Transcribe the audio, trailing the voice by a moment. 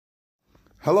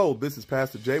Hello, this is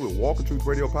Pastor Jay with Walk in Truth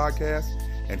Radio Podcast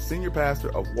and Senior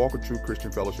Pastor of Walk in Truth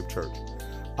Christian Fellowship Church.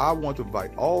 I want to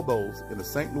invite all those in the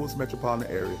St. Louis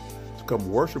metropolitan area to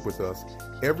come worship with us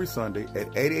every Sunday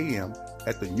at 8 a.m.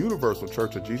 at the Universal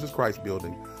Church of Jesus Christ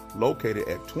building located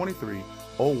at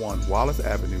 2301 Wallace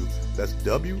Avenue. That's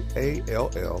Wallis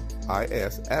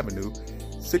Avenue,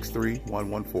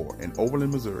 63114 in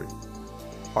Overland, Missouri.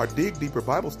 Our Dig Deeper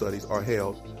Bible studies are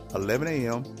held 11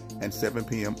 a.m. and 7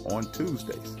 p.m. on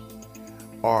Tuesdays.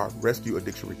 Our Rescue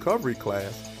Addiction Recovery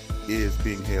class is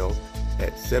being held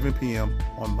at 7 p.m.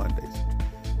 on Mondays.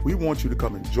 We want you to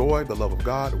come enjoy the love of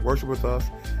God, worship with us,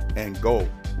 and go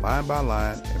line by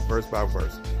line and verse by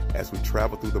verse as we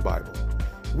travel through the Bible.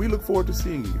 We look forward to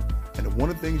seeing you, and if one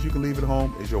of the things you can leave at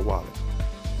home is your wallet.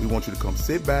 We want you to come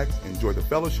sit back, enjoy the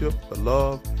fellowship, the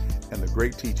love, and the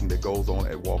great teaching that goes on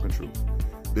at Walk in Truth.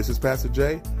 This is Pastor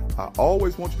Jay. I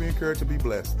always want you to be encouraged to be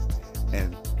blessed,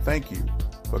 and thank you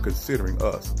for considering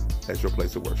us as your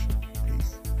place of worship.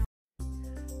 Peace.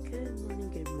 Good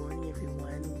morning,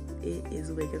 everyone. It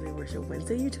is Wake Up and Worship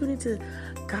Wednesday. You're tuning into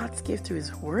God's gift through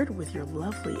His Word with your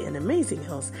lovely and amazing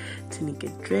host, Tanika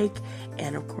Drake.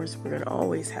 And of course, we're going to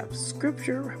always have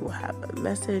scripture. We'll have a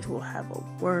message. We'll have a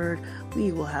word.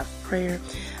 We will have prayer.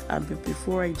 But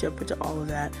before I jump into all of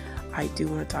that, I do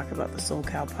want to talk about the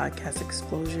SoCal Podcast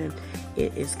Explosion.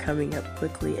 It is coming up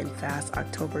quickly and fast,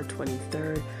 October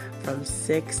 23rd from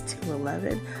 6 to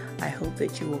 11. I hope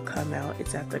that you will come out.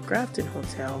 It's at the Grafton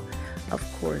Hotel, of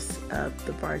course, the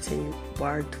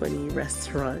Bar 20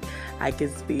 restaurant, I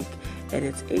can speak, and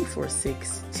it's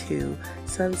 8462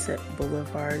 Sunset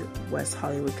Boulevard, West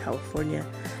Hollywood, California,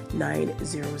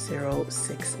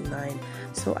 90069.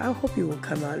 So I hope you will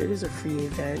come out. It is a free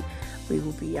event. We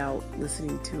will be out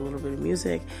listening to a little bit of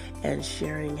music and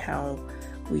sharing how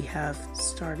we have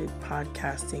started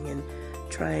podcasting and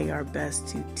trying our best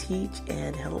to teach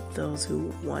and help those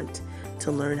who want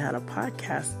to learn how to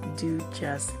podcast do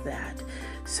just that.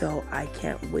 So I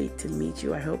can't wait to meet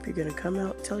you. I hope you're going to come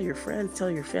out, tell your friends, tell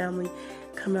your family,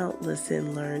 come out,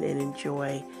 listen, learn, and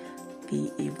enjoy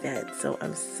the event. So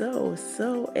I'm so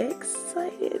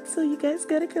excited. So you guys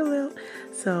got to come out.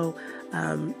 So,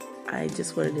 I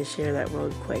just wanted to share that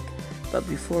real quick. But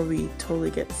before we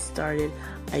totally get started,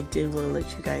 I did want to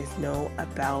let you guys know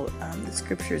about the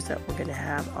scriptures that we're going to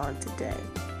have on today.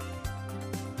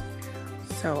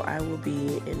 So I will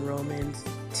be in Romans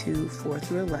 2, 4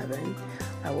 through 11.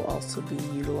 I will also be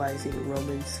utilizing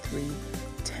Romans 3,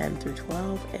 10 through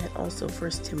 12, and also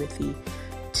 1 Timothy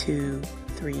 2,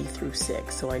 3 through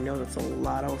 6. So I know that's a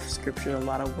lot of scripture, a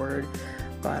lot of word.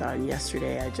 But on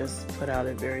yesterday, I just put out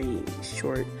a very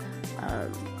short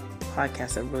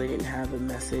podcast that really didn't have a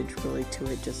message really to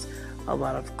it, just a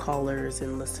lot of callers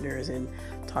and listeners and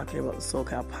talking about the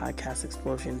SoCal Podcast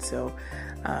Explosion. So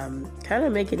kind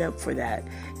of making up for that.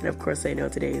 And of course, I know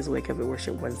today is Wake Up and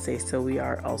Worship Wednesday, so we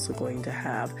are also going to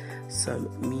have some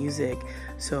music.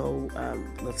 So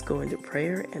let's go into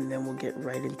prayer and then we'll get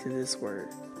right into this word.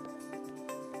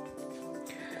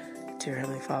 Dear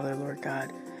Heavenly Father, Lord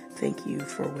God, thank you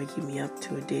for waking me up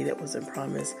to a day that wasn't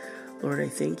promised. Lord, I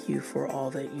thank you for all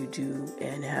that you do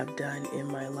and have done in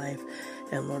my life.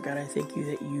 And Lord God, I thank you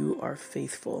that you are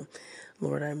faithful.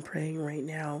 Lord, I'm praying right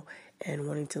now and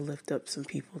wanting to lift up some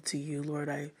people to you. Lord,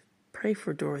 I pray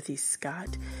for Dorothy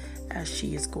Scott as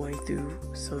she is going through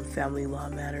some family law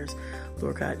matters.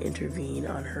 Lord God, intervene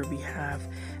on her behalf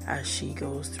as she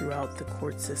goes throughout the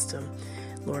court system.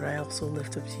 Lord, I also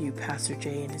lift up to you Pastor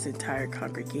Jay and his entire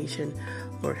congregation.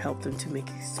 Lord, help them to make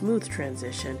a smooth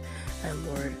transition. And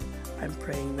Lord, I'm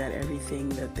praying that everything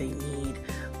that they need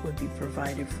would be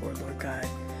provided for, Lord God.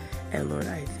 And Lord,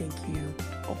 I thank you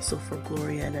also for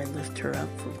Gloria, and I lift her up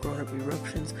from Grown Up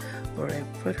Eruptions. Lord, I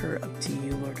put her up to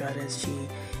you, Lord God, as she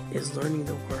is learning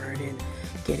the Word and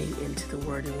getting into the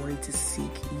Word and wanting to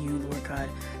seek you, Lord God.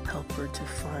 Help her to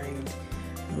find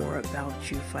more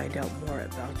about you, find out more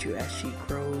about you as she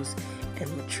grows and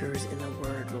matures in the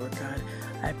Word, Lord God.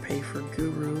 I pray for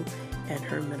Guru and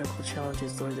her medical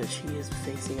challenges, Lord, that she is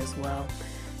facing as well.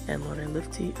 And Lord, I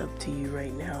lift up to you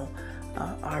right now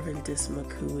Arvind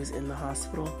Dismuk, who is in the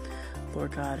hospital.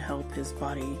 Lord God, help his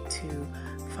body to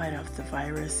fight off the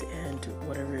virus and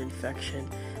whatever infection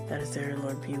that is there.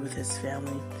 Lord, be with his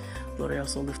family. Lord, I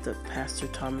also lift up Pastor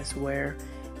Thomas Ware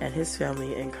and his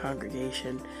family and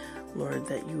congregation. Lord,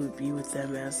 that you would be with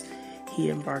them as he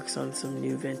embarks on some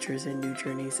new ventures and new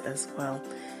journeys as well.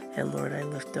 And Lord, I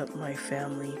lift up my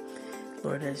family.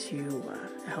 Lord, as you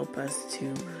help us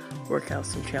to work out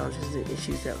some challenges and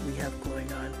issues that we have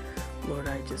going on. Lord,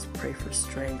 I just pray for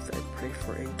strength. I pray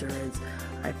for endurance.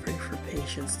 I pray for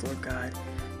patience, Lord God,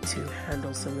 to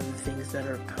handle some of the things that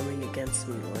are coming against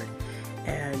me, Lord.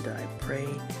 And I pray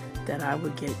that I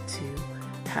would get to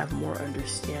have more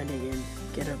understanding and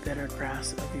get a better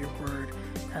grasp of your word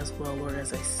as well, Lord,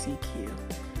 as I seek you.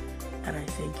 And I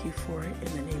thank you for it.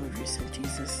 In the name of your son,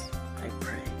 Jesus, I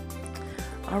pray.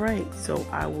 All right, so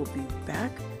I will be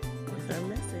back with our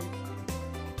message.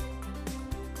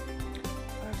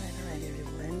 All right,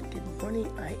 everyone. Good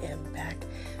morning. I am back.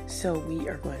 So we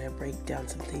are going to break down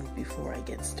some things before I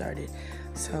get started.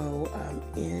 So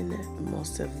in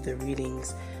most of the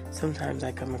readings, sometimes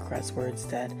I come across words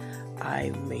that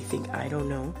I may think I don't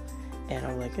know, and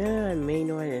I'm like, I may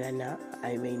know it, and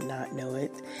I may not know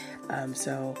it.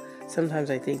 So sometimes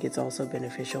I think it's also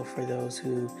beneficial for those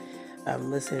who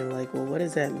listen and like, well, what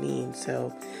does that mean?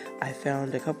 So I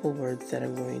found a couple words that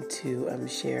I'm going to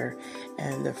share,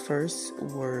 and the first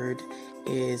word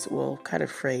is, well, kind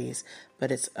of phrase,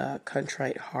 but it's a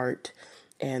contrite heart.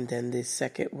 And then the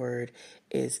second word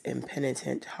is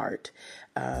impenitent heart.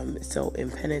 So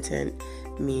impenitent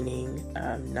meaning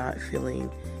not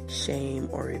feeling shame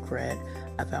or regret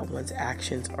about one's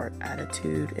actions or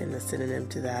attitude. And the synonym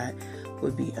to that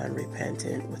would be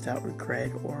unrepentant, without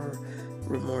regret or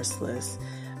remorseless.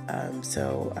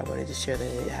 So I wanted to share that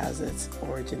it has its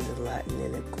origins in Latin,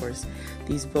 and of course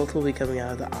these both will be coming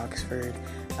out of the Oxford.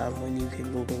 When you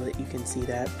can Google it, you can see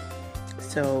that.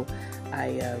 So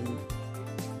I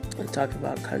talked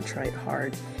about contrite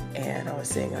heart, and I was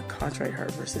saying a contrite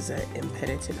heart versus an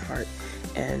impenitent heart.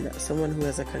 And someone who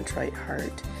has a contrite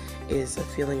heart is a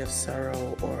feeling of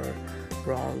sorrow or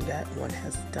wrong that one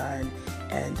has done,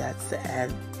 and that's the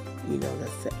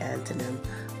antonym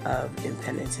of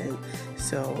impenitent.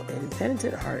 So an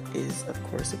impenitent heart is, of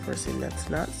course, a person that's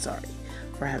not sorry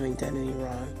for having done any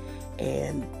wrong,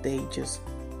 and they just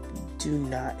do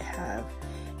not have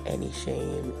any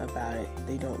shame about it.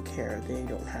 They don't care. They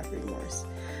don't have remorse.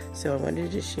 So I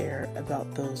wanted to share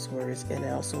about those words, and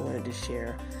I also wanted to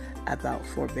share about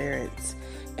forbearance,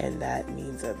 and that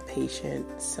means a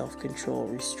patient, self-control,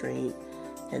 restraint,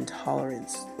 and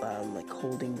tolerance, like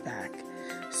holding back.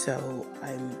 So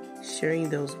I'm sharing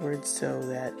those words so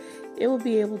that it will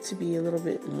be able to be a little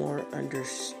bit more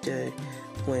understood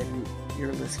when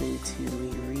you're listening to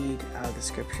me read out of the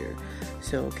scripture.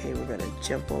 So, okay, we're going to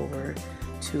jump over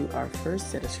to our first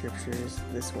set of scriptures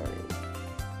this morning.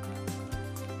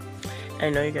 I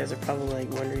know you guys are probably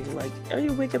like wondering, like, oh,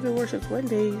 you wake up and worship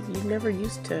Wednesday. You never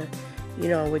used to,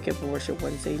 wake up and worship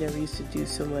Wednesday. You never used to do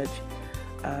so much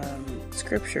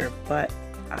scripture. But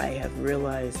I have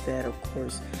realized that, of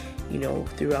course,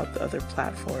 throughout the other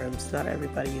platforms, not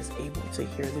everybody is able to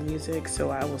hear the music.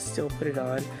 So I will still put it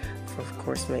on for, of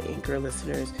course, my Anchor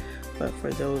listeners. But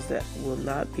for those that will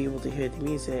not be able to hear the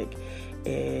music,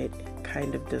 it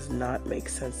kind of does not make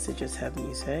sense to just have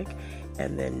music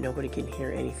and then nobody can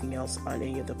hear anything else on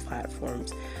any of the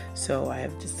platforms. So I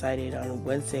have decided on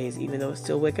Wednesdays, even though it's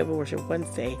still Wake Up and Worship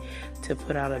Wednesday, to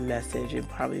put out a message. It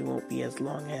probably won't be as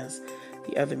long as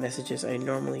the other messages I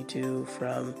normally do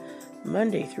from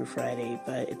Monday through Friday,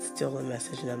 but it's still a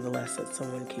message nonetheless that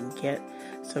someone can get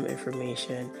some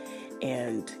information.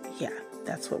 And yeah,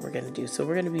 that's what we're going to do. So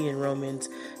we're going to be in Romans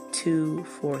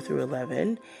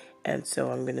 2:4-11. And so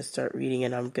I'm going to start reading,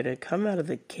 and I'm going to come out of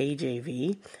the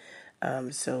KJV.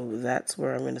 So that's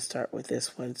where I'm going to start with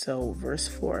this one. So verse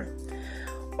 4,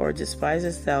 or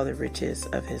despisest thou the riches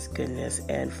of his goodness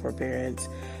and forbearance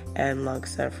and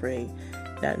long-suffering,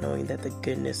 not knowing that the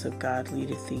goodness of God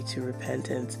leadeth thee to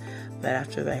repentance, but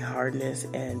after thy hardness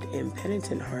and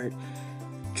impenitent heart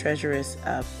treasurest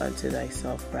up unto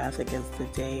thyself wrath against the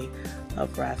day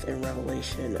of wrath and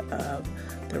revelation of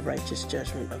the righteous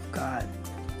judgment of God,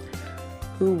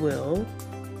 who will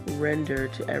render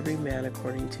to every man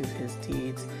according to his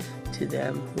deeds, to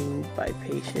them who by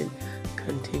patient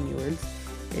continuance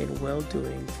in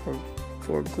well-doing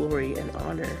for glory and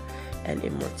honor and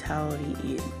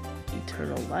immortality in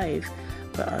eternal life,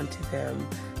 but unto them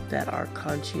that are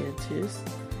conscientious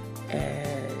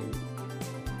and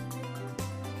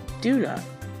do not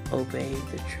obey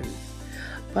the truth,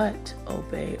 but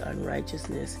obey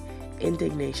unrighteousness,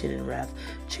 indignation and wrath,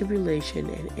 tribulation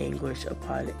and anguish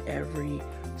upon every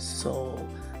soul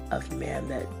of man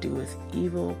that doeth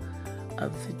evil,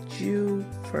 of the Jew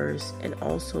first, and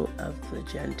also of the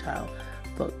Gentile,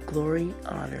 but glory,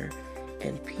 honor,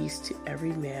 and peace to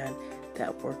every man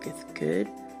that worketh good,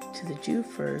 to the Jew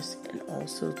first, and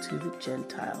also to the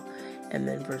Gentile. And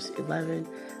then verse 11,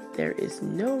 there is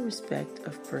no respect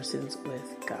of persons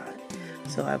with God.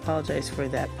 So I apologize for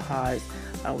that pause.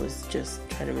 I was just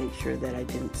trying to make sure that I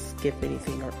didn't skip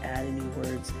anything or add any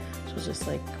words. So I was just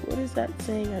like, what is that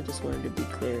saying? I just wanted to be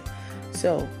clear.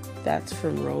 So that's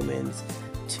from Romans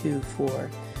 2:4.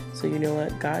 So you know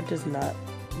what? God does not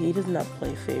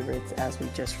play favorites, as we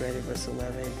just read in verse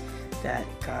 11, that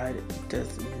God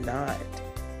does not.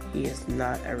 He is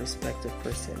not a respecter of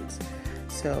persons.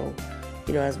 So,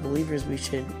 as believers, we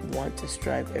should want to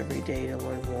strive every day to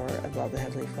learn more about the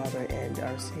Heavenly Father and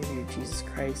our Savior, Jesus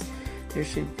Christ. There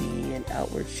should be an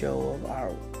outward show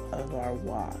of our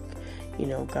walk.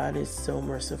 God is so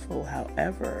merciful.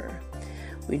 However,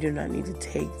 we do not need to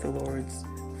take the Lord's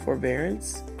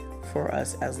forbearance for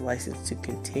us as license to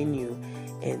continue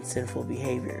in sinful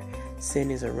behavior.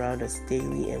 Sin is around us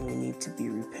daily, and we need to be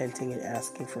repenting and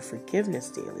asking for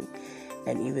forgiveness daily.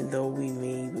 And even though we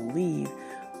may believe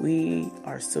we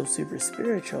are so super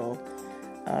spiritual,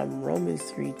 Romans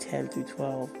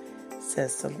 3:10-12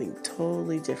 says something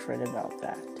totally different about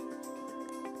that.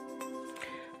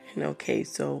 And okay,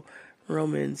 so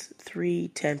Romans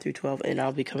 3:10-12, and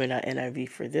I'll be coming out NIV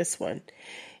for this one.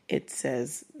 It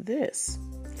says this: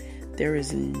 there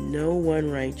is no one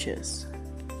righteous,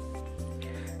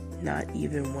 not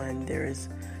even one. There is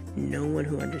no one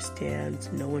who understands,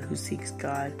 no one who seeks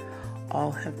God.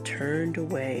 All have turned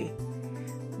away.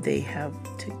 They have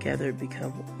together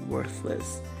become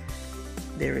worthless.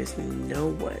 There is no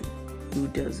one who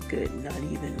does good, not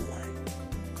even one.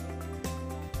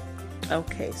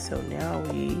 Okay, so now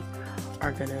we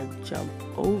are going to jump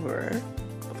over,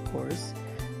 of course,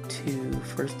 to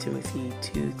 1 Timothy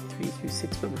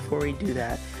 2:3-6. But before we do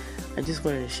that, I just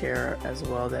wanted to share as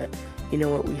well that,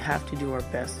 we have to do our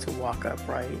best to walk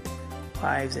upright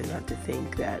lives and not to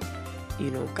think that,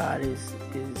 God is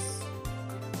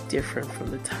different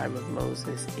from the time of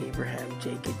Moses, Abraham,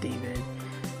 Jacob,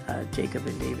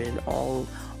 and David, and all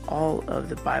of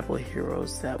the Bible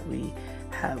heroes that we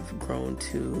have grown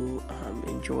to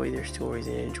enjoy their stories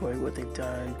and enjoy what they've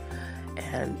done,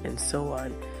 and so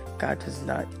on. God does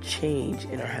not change,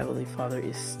 and our Heavenly Father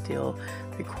is still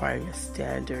requiring a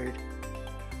standard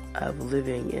of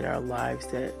living in our lives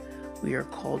that we are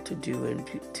called to do and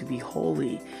to be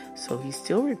holy. So He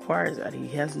still requires that. He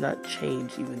has not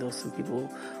changed, even though some people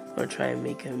want to try and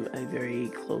make Him a very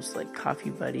close, like, coffee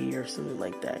buddy or something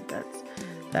like that.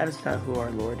 That is not who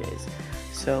our Lord is.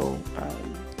 So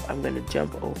I'm going to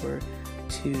jump over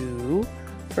to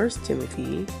 1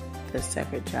 Timothy, the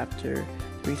 2nd chapter,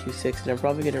 3-6, and I'm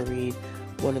probably going to read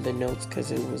one of the notes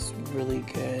because it was really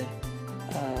good.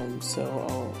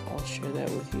 So I'll share that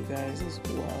with you guys as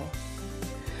well.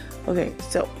 Okay,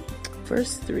 so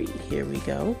verse 3, here we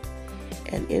go.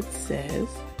 And it says,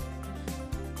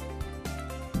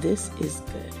 "This is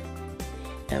good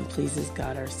and pleases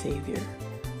God our Savior,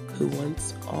 who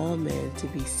wants all men to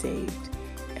be saved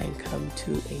and come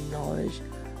to a knowledge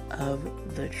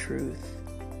of the truth.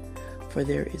 For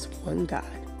there is one God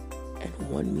and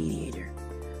one mediator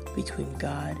between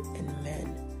God and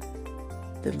men,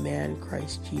 the man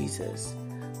Christ Jesus,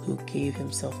 who gave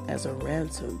Himself as a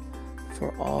ransom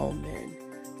for all men,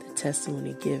 the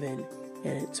testimony given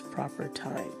in its proper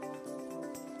time."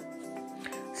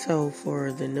 So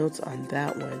for the notes on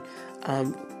that one,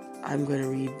 I'm going to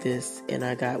read this, and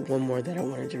I got one more that I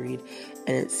wanted to read,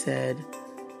 and it said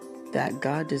that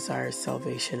God desires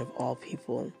salvation of all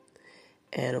people.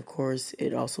 And of course,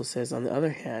 it also says, on the other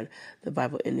hand, the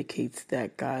Bible indicates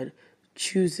that God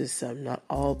chooses some, not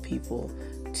all people,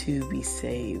 to be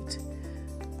saved.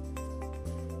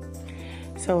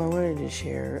 So I wanted to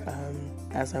share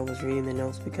as I was reading the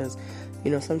notes, because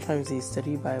sometimes these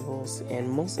study Bibles, and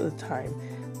most of the time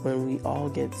when we all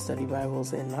get study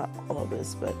Bibles, and not all of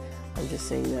us, but I'm just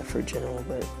saying that for general,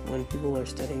 but when people are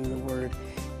studying the Word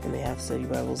and they have study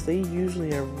Bibles, they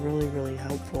usually are really, really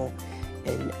helpful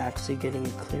in actually getting a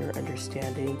clear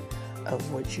understanding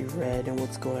of what you read and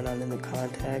what's going on in the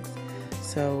context.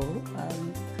 So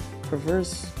for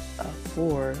verse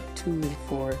 4, 2 and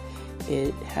 4,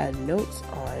 it had notes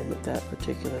on that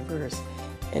particular verse,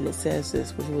 and it says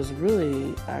this, which was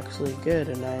really actually good,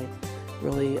 and I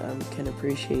really can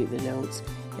appreciate the notes.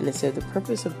 And it said, "The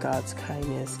purpose of God's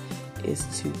kindness is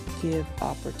to give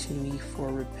opportunity for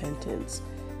repentance.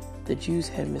 The Jews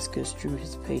had misconstrued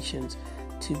His patience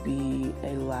to be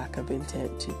a lack of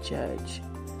intent to judge."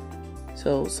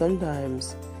 So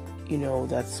sometimes,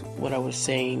 that's what I was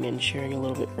saying and sharing a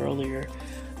little bit earlier.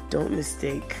 Don't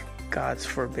mistake God's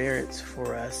forbearance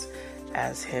for us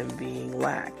as Him being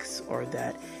lax, or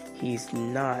that He's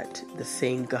not the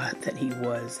same God that He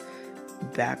was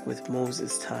back with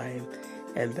Moses' time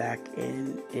and back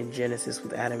in Genesis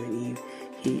with Adam and Eve.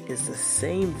 He is the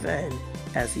same then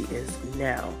as He is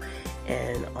now.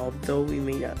 And although we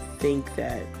may not think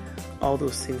that all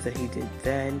those things that He did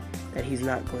then, that He's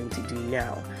not going to do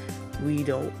now, we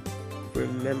don't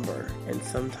remember. And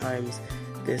sometimes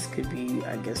this could be,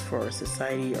 I guess, for our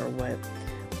society or what.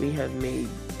 We have made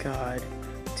God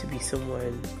to be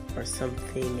someone or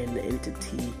something, an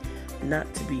entity,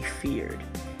 not to be feared.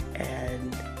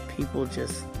 And people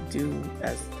just do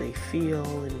as they feel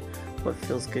and what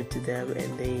feels good to them,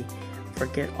 and they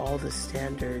forget all the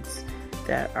standards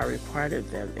that are required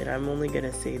of them. And I'm only going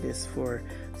to say this for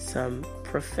some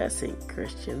professing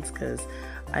Christians, because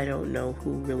I don't know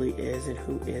who really is and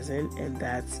who isn't, and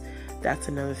that's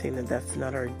another thing, that's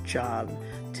not our job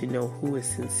to know who is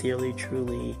sincerely,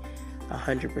 truly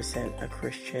 100% a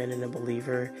Christian and a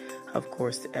believer. Of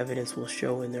course, the evidence will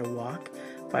show in their walk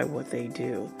by what they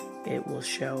do. It will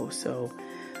show. So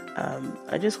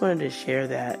I just wanted to share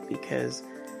that, because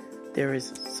there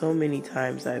is so many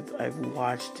times I've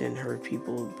watched and heard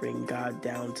people bring God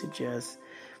down to just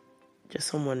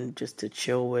someone just to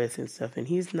chill with and stuff, and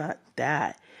he's not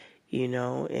that,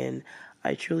 and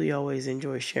I truly always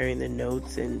enjoy sharing the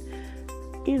notes and,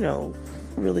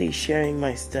 really sharing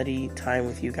my study time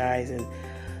with you guys. And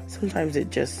sometimes it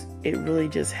really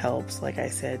just helps, like I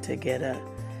said, to get a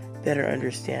better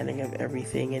understanding of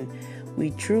everything. And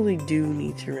we truly do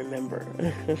need to remember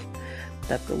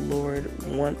that the Lord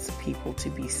wants people to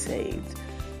be saved.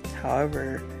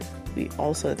 However, we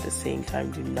also at the same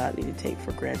time do not need to take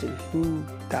for granted who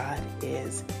God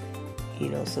is.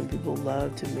 Some people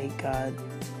love to make God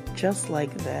just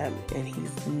like them, and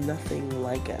he's nothing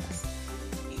like us.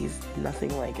 He's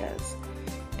nothing like us.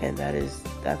 And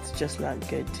that's just not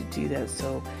good to do that.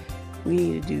 So we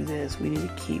need to do this. We need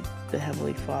to keep the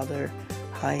Heavenly Father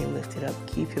high and lifted up.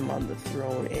 Keep him on the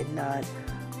throne and not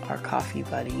our coffee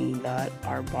buddy, not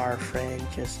our bar friend.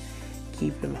 Just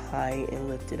keep him high and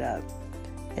lifted up.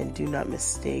 And do not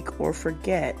mistake or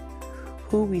forget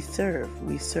who we serve.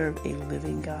 We serve a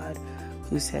living God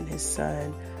who sent his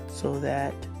Son so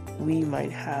that we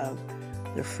might have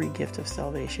the free gift of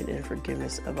salvation and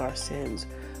forgiveness of our sins.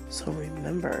 So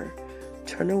remember,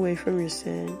 turn away from your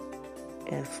sin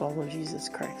and follow Jesus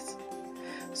Christ.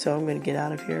 So I'm going to get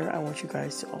out of here. I want you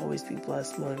guys to always be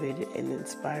blessed, motivated, and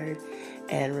inspired.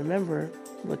 And remember,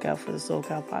 look out for the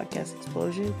SoCal Podcast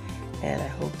Explosion, and I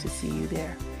hope to see you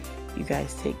there. You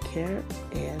guys take care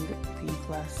and be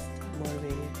blessed,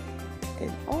 motivated,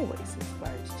 and always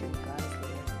inspired to do God's will.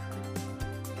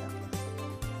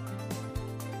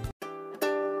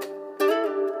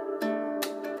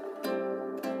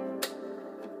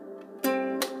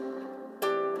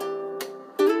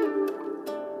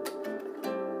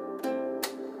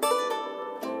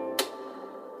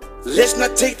 Let's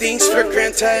not take things for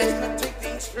granted.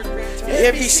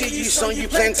 Every CU song you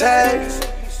planted.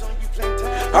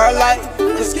 Our life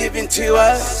was given to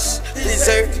us. This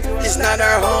earth is not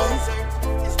our home.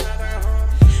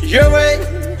 Your way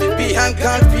beyond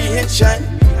comprehension,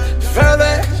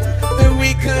 further than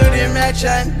we could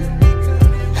imagine.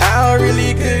 How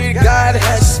really good God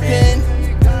has been,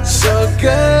 so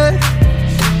good.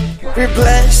 We're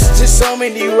blessed in so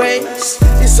many ways.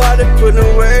 It's hard to put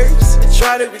in words and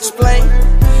try to explain.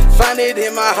 Find it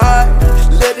in my heart,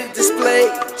 let it display.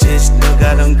 Just know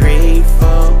God, I'm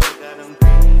grateful.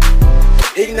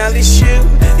 Acknowledge you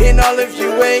in all of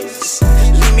your ways.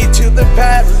 Lead me to the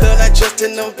path, Lord, I trust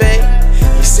and obey.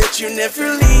 You said you never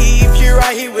leave, you're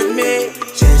right here with me.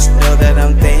 Just know that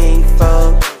I'm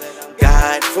thankful,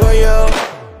 God, for you.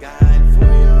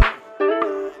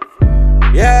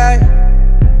 Yeah.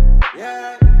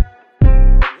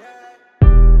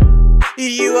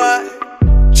 You are,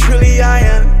 truly I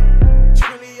am.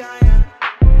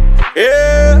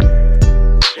 Yeah.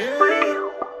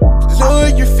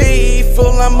 Lord, you're faithful,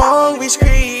 I'm always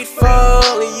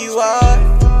grateful. You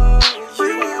are,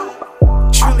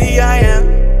 truly I am.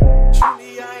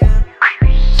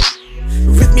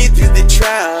 With me through the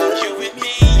trial,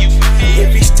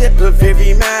 every step of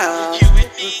every mile.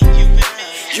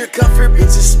 Your comfort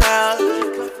brings a smile.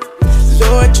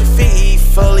 Lord, you're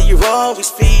faithful, you're always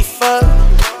faithful.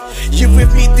 You're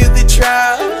with me through the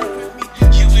trial,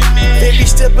 every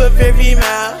step of every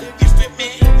mile.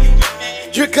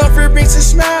 Your comfort brings a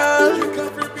smile.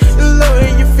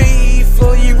 Lord, you're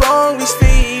faithful, you're always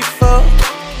faithful.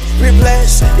 We're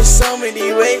blessed in so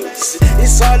many ways.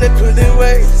 It's hard to put in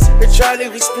words or try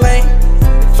to explain.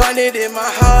 Find it in my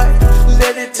heart,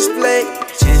 let it display.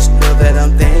 Just know that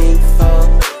I'm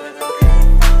thankful.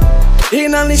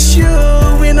 Acknowledge you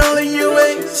in all of your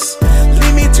ways.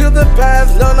 Lead me to the path,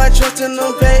 Lord, I trust and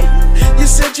obey. You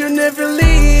said you'll never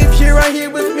leave, you're right here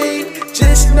with me.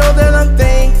 Just know that I'm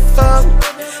thankful,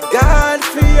 God,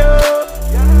 for you.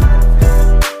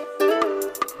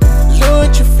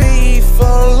 Lord, you're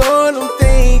faithful, Lord, I'm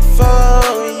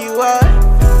thankful. You are,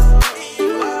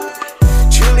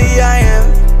 truly I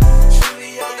am.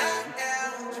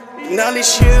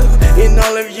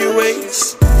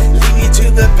 grace. Lead me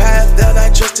to the path that I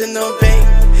trust and obey.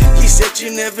 He said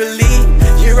you never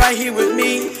leave, you're right here with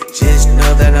me. Just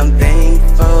know that I'm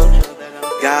thankful,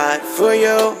 God, for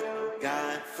you.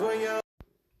 God, for you.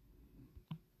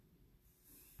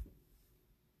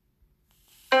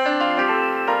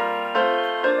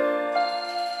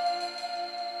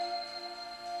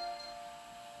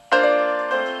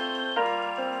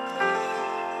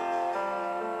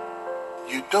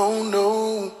 You don't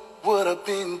know what I've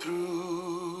been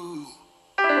through.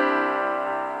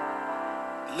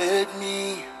 Let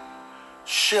me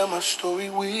share my story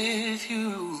with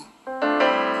you.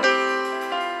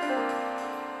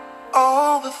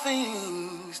 All the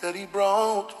things that he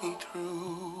brought me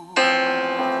through.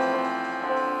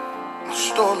 My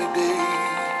stormy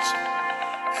days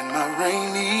and my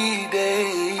rainy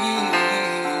days.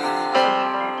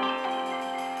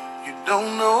 You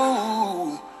don't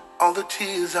know all the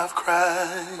tears I've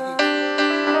cried,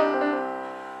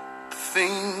 the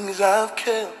things I've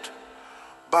kept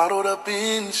bottled up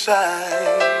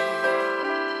inside,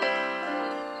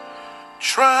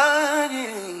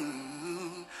 trying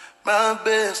my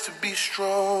best to be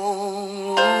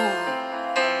strong,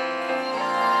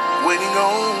 waiting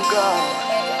on God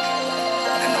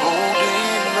and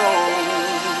holding on.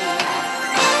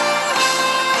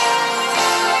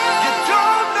 You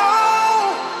don't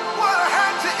know what I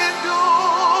had to endure,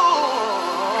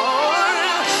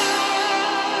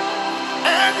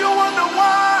 and you wonder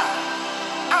why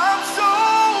I'm so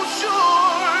sure.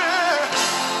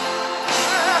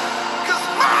 'Cause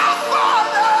my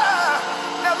Father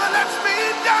never lets me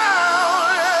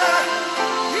down.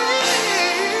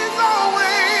 He's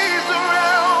always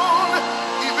around,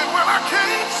 even when I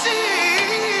can't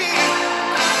see.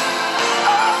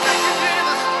 Oh, thank you,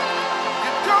 Jesus.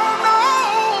 You don't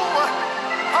know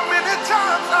how many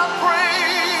times I prayed.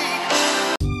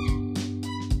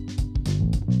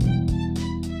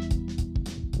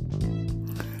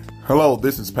 Hello,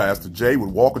 this is Pastor Jay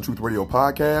with Walk in Truth Radio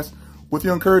Podcast with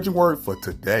your encouraging word for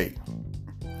today.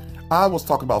 I was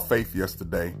talking about faith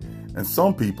yesterday, and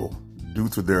some people, due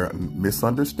to their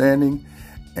misunderstanding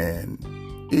and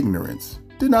ignorance,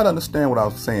 did not understand what I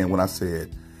was saying when I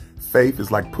said faith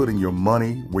is like putting your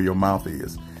money where your mouth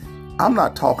is. I'm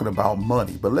not talking about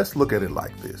money, but let's look at it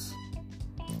like this.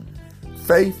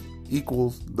 Faith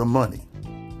equals the money,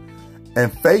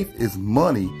 and faith is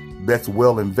money that's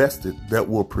well invested that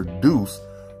will produce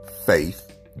faith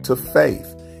to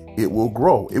faith. It will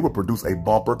grow. It will produce a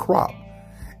bumper crop.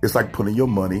 It's like putting your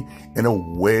money in a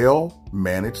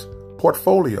well-managed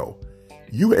portfolio.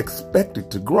 You expect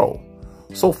it to grow.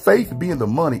 So faith being the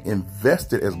money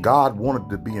invested as God wanted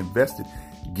to be invested,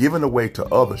 given away to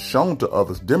others, shown to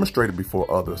others, demonstrated before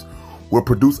others, will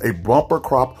produce a bumper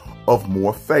crop of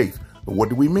more faith. But what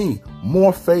do we mean?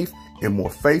 More faith and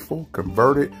more faithful,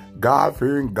 converted,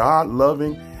 God-fearing,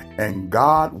 God-loving, and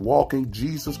God-walking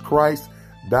Jesus Christ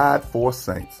died for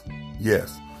saints.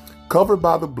 Yes, covered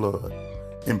by the blood,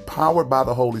 empowered by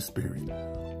the Holy Spirit,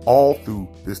 all through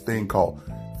this thing called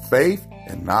faith,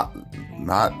 and no,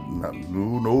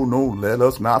 let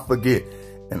us not forget,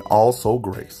 and also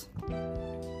grace.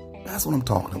 That's what I'm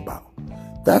talking about.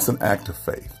 That's an act of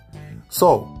faith.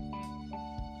 So,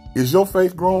 is your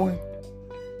faith growing?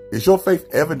 Is your faith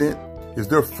evident? Is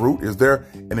there fruit? Is there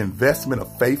an investment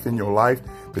of faith in your life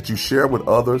that you share with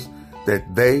others that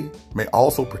they may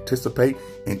also participate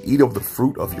and eat of the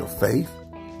fruit of your faith?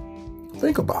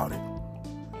 Think about it.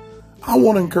 I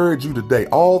want to encourage you today,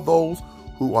 all those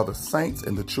who are the saints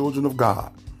and the children of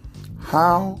God.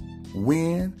 How,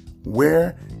 when,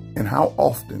 where, and how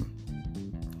often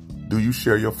do you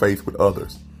share your faith with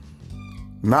others?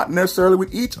 Not necessarily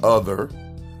with each other,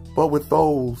 but with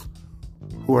those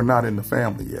who are not in the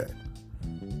family yet.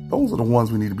 Those are the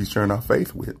ones we need to be sharing our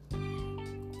faith with.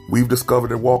 We've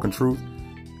discovered at Walk in Truth,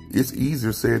 it's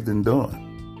easier said than done.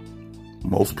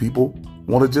 Most people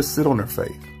want to just sit on their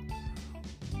faith.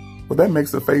 But that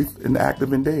makes the faith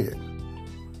inactive and dead.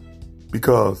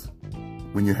 Because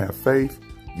when you have faith,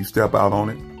 you step out on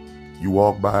it, you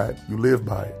walk by it, you live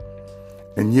by it.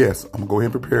 And yes, I'm going to go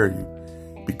ahead and prepare you.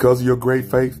 Because of your great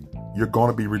faith, you're going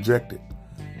to be rejected.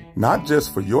 Not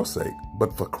just for your sake,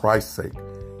 but for Christ's sake.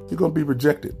 You're going to be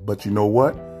rejected. But you know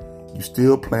what? You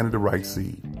still planted the right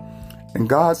seed. And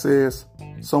God says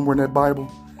somewhere in that Bible,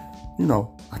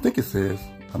 I think it says,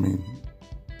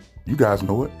 you guys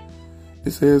know it.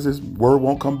 It says his word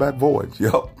won't come back void.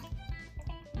 Yep.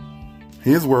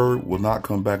 His word will not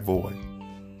come back void.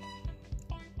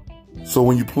 So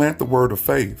when you plant the word of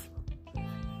faith,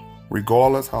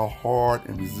 regardless how hard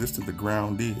and resistant the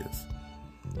ground is,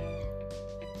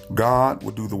 God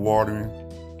will do the watering.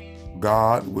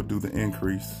 God will do the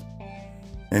increase.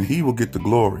 and he will get the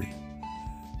glory,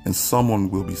 and someone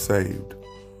will be saved,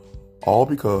 all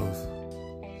because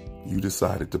you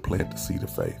decided to plant the seed of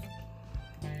faith.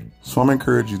 So I'm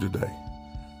encouraging you today,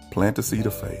 plant the seed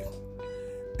of faith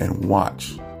and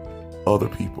watch other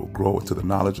people grow into the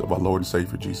knowledge of our Lord and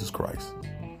Savior Jesus Christ.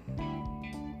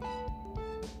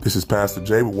 This is Pastor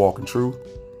Jay with Walk in Truth.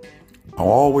 I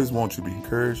always want you to be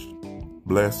encouraged,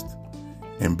 blessed,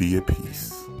 and be at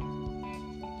peace.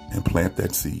 And plant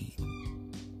that seed.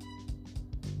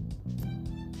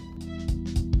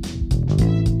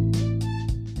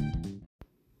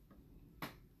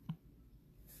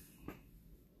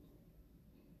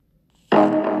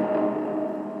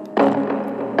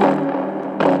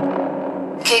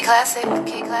 K-Classic,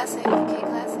 K-Classic,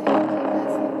 K-Classic,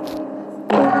 K-Classic.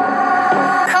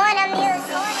 Corner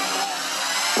music.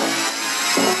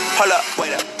 Hold up,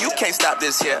 wait up. You can't stop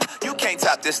this here. You can't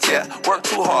top this tier. Work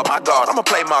too hard, my God. I'ma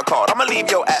play my card. I'ma leave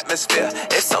your atmosphere.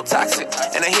 It's so toxic.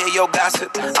 And I hear your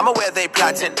gossip. I'm aware they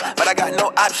plotting, but I got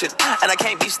no option. And I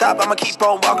can't be stopped. I'ma keep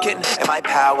on walking. And my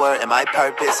power and my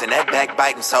purpose and that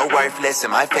backbiting so worthless.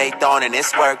 And my faith on and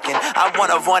it's working. I'm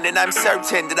one of one and I'm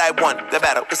certain that I won the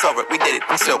battle. It's over. We did it.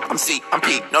 I'm Silk. I'm C. I'm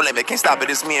P. No limit. Can't stop it.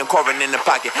 It's me and Corbin in the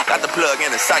pocket. Got the plug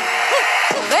in the socket.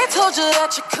 They told you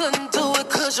that you couldn't do it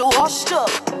cause you washed up.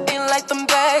 Ain't like them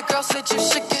bad girls said you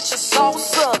should get your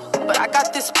sauce up. But I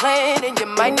got this plan and you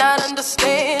might not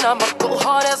understand. I'ma go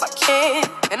hard as I can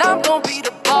and I'm gonna be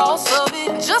the boss of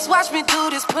it. Just watch me do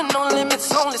this, put no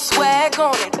limits, only swag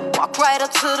on it. Walk right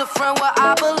up to the front where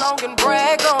I belong and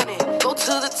brag on it. Go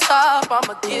to the top,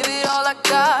 I'ma give it all I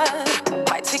got.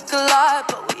 Might take a lot,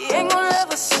 but we ain't gonna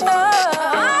ever stop.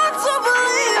 I do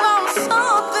believe I'm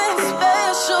something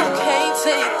special. Can't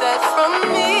take that from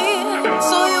me.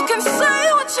 So you can say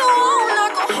what you want, I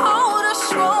go harder,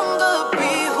 stronger, be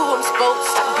who I'm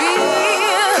supposed to be.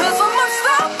 Cause I'm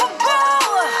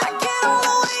unstoppable, I get all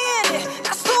the way in it.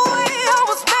 That's the way I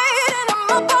was made and I'm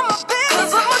up on my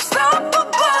business. Cause I'm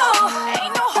unstoppable,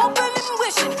 ain't no hoping and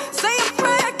wishing. Say a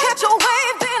prayer, catch a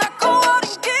wave, then I go out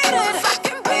and get it. I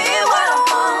can be what I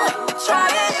want, try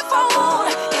it if I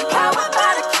want. Empowered by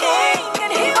the King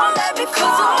and he won't let me fall.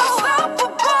 Cause I'm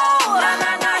unstoppable, nah,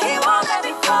 nah, nah, he won't let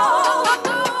me fall.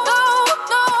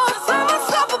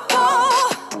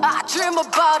 I dream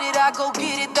about it, I go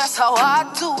get it, that's how I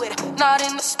do it. Not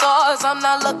in the stars, I'm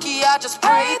not lucky, I just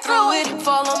pray through it.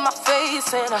 Fall on my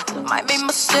face and I might make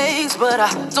mistakes, but I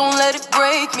don't let it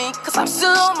break me, cause I'm still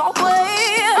on my way.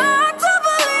 I do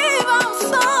believe I'm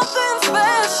something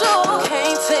special.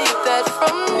 Can't take that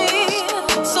from me.